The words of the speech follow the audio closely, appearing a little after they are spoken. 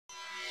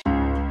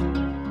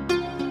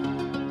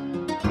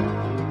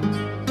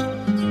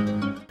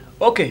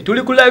Okay,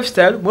 tuli ku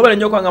lifestyle mwebale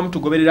nnyo kwanga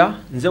mutugoberera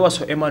nze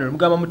waso Emmanuel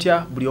mugamba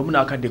mutya buli omu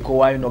nakadeko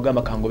waayo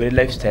nogamba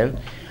kangoberera lifestyle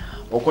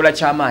okola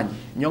kyamaanyi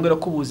nyongera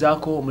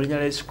kubuzaako omulinya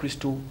la Yesu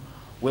Kristo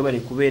webale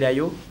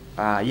kubeerayo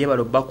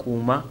yebalo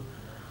bakuuma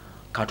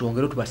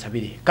katwongere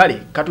tubasabire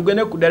kale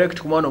katugende ku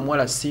direct ku mwana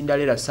omwala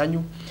Sindalera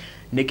Sanyu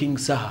ne King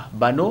Saha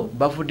bano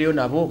bavuddeyo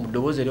nabo mu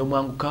ddoboozi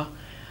ery'omwanguka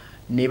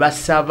ne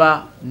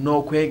basaba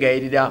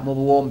n'okwegayirira mu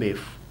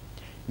buwombeefu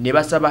ne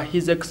basaba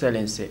His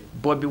Excellency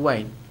Bobi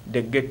Wine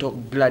the ghetto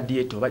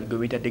gladiator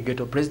bagwita the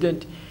ghetto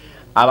president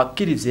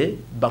abakkirize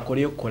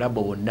bakoleyo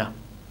kolabo bonna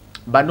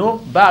bano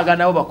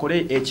baaganawo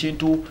bakole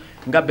ekintu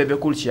nga bebe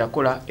kulu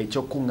kyakola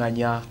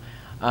ekyokunganya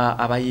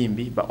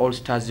abayimbi ba all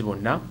stars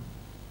bonna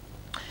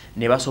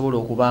ne basobola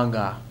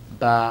okubanga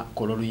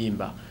bakola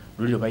oluyimba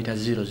luliro bayita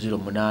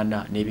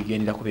 008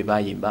 n'ebigendera ku be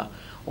bayimba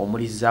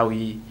omuli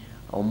Zawi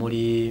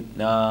omuli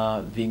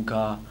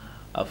Vinka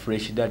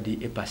Fresh Daddy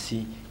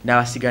Epasi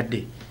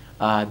n'abasigadde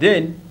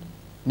then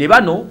ne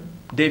bano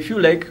they feel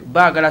like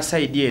bagala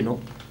side eno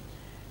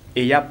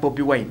eya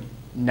Bobi Wine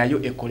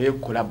nayo ekoleyo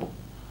kolabo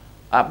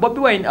Bobi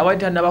Wine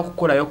abaita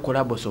nabakukolayo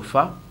kolabo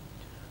sofa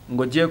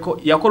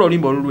ngojeko yakola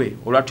olimbo olulwe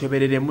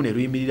olwatwebereremu ne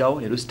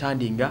luyimirirawo ne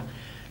lustandinga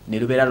ne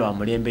lubeera lwa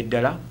mulembe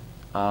ddala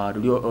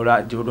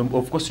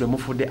of course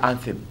lwemufudde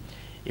anthem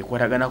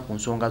ekwatagana ku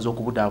nsonga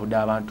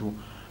z'okubudaabuda abantu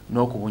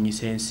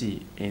n'okubunyisa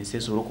ensi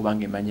esobola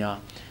okubanga emanya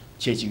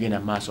kyekigenda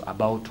maaso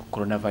about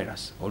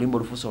coronavirus olimbo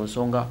olufuusa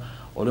olunsonga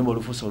olimbo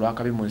olufuusa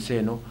olwakabi mu nsi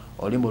eno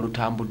olimbo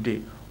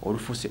olutambudde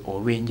olufuuse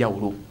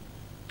olw'enjawulo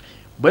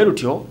bwe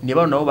lutyo ne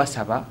bano nabo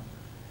basaba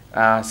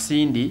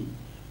Sindi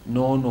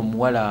n'ono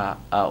omuwala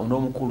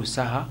n'omukulu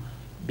Saha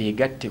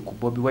beegatte ku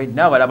Bobi Wine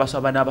n'abalala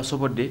basaba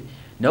n'abasobodde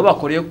nabo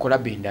bakoleyo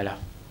kolabo endala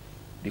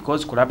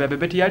because kolabo ya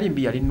bebeti yali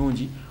mbi yali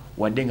nnungi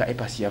wadde nga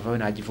Epasi yavayo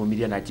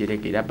n'agivumirira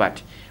n'agyeregera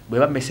but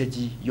bweba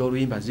message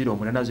y'oluyimba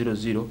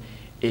 0800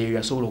 eyo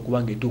yasobola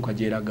okuba ng'etuuka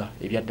gyeraga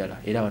ebyaddala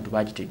era abantu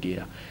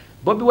bagitegeera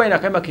Bobi Wine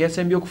akayimba ke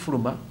yasembye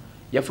okufuluma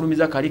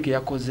yafulumiza kali ke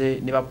yakoze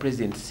ne ba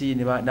president si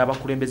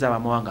n'abakulembeza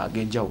abamawanga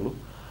ag'enjawulo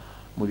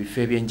mu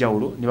bifo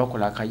eby'enjawulo ne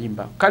bakola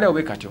akayimba kale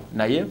obe katyo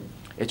naye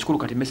ekikulu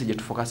kati message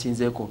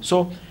tufokasinzeeko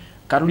so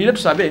katulinde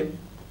tusabe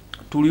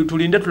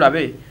tulinde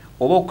tulabe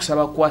oba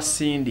okusaba kwa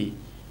Sindi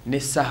ne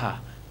Saha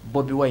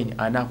Bobi Wine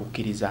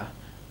anakukkiriza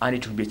and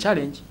it will be a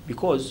challenge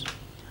because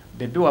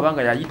bebe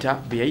wabanga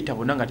yayita be yayita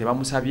bonna nga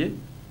tebamusabye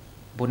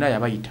bonna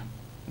yabayita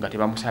nga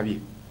tebamusabye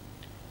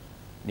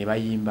ne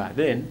bayimba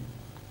then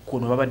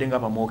kuno babadde nga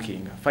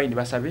bamokinga fine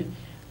basabe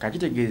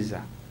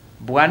kakitegeeza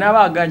bwana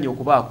baaganye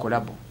okuba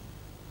kolabo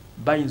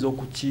bayinza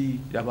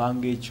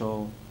okukirabanga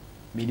ekyo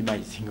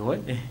minimizing we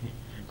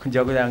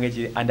kunjagola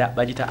ngeki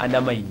bagita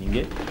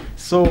undermining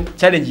so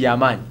challenge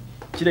y'amaanyi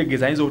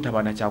kiregeeza ayinza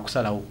obutabana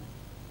kyakusalawo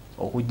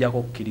okujjako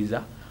okukkiriza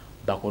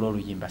bakola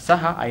oluyimba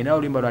Saha ayina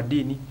oluyimba lwa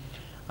ddiini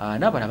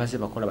n'abala baze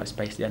bakola ba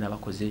spice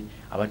n'abakoze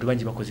abantu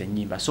bangi bakoze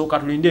ennyimba so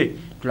katulinde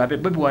tulabe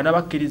Bobi wana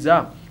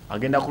bakkiriza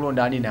agenda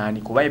kulonda ani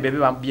nani kuba bebe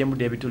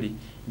bambyemudde ebituli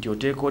nti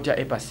oteeka otya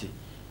Epasi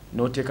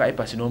n'oteeka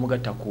Epasi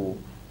n'omugatta ku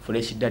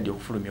Fresh Daddy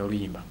okufulumya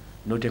oluyimba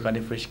n'oteeka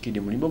ne Fresh Kid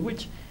mulimbo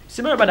bwiki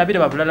simanyi banabire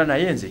babulala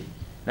naye nze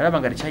nalaba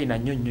nga tekyalina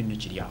nnyo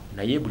kiryawo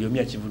naye buli omu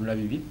yakivunula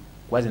bibi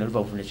kwazi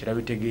naluva vunula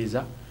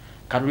kirabitegeeza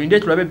katulinde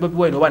tulabe Bobi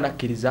Wine oba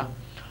nakkiriza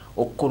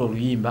okukola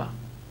oluyimba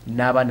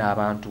n'abaana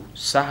abantu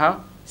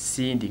Saha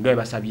Sindi nga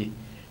basabye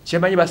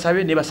kyemanyi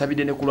basabye ne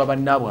basabide ne kulwa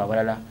bannaabwe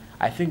abalala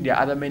I think there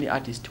are other many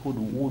artists who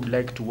would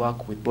like to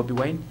work with Bobi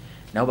Wine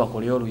nabo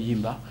bakoleyo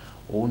oluyimba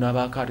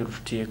ounabakaate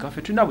tuteeka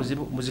ffe tulina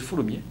buzibu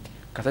muzifulumye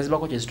kasazi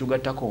bako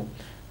kyezitugattako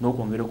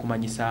n'okwongera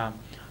okumanyisa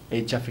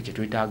ekyaffe kye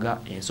twetaaga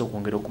ensi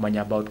okwongera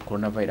okumanya about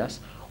coronavirus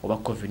oba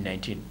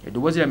COVID-19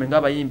 eddoboozi lyamwe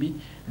ng'abayimbi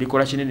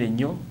likola kinene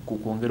nnyo ku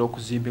kwongera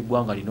okuzimba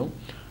eggwanga lino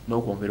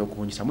n'okwongera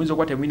okubunyisa muyinza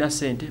okuba temulina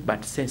ssente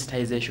but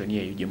sensitization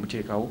yeeyo gye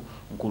muteekawo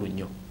nkulu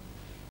nnyo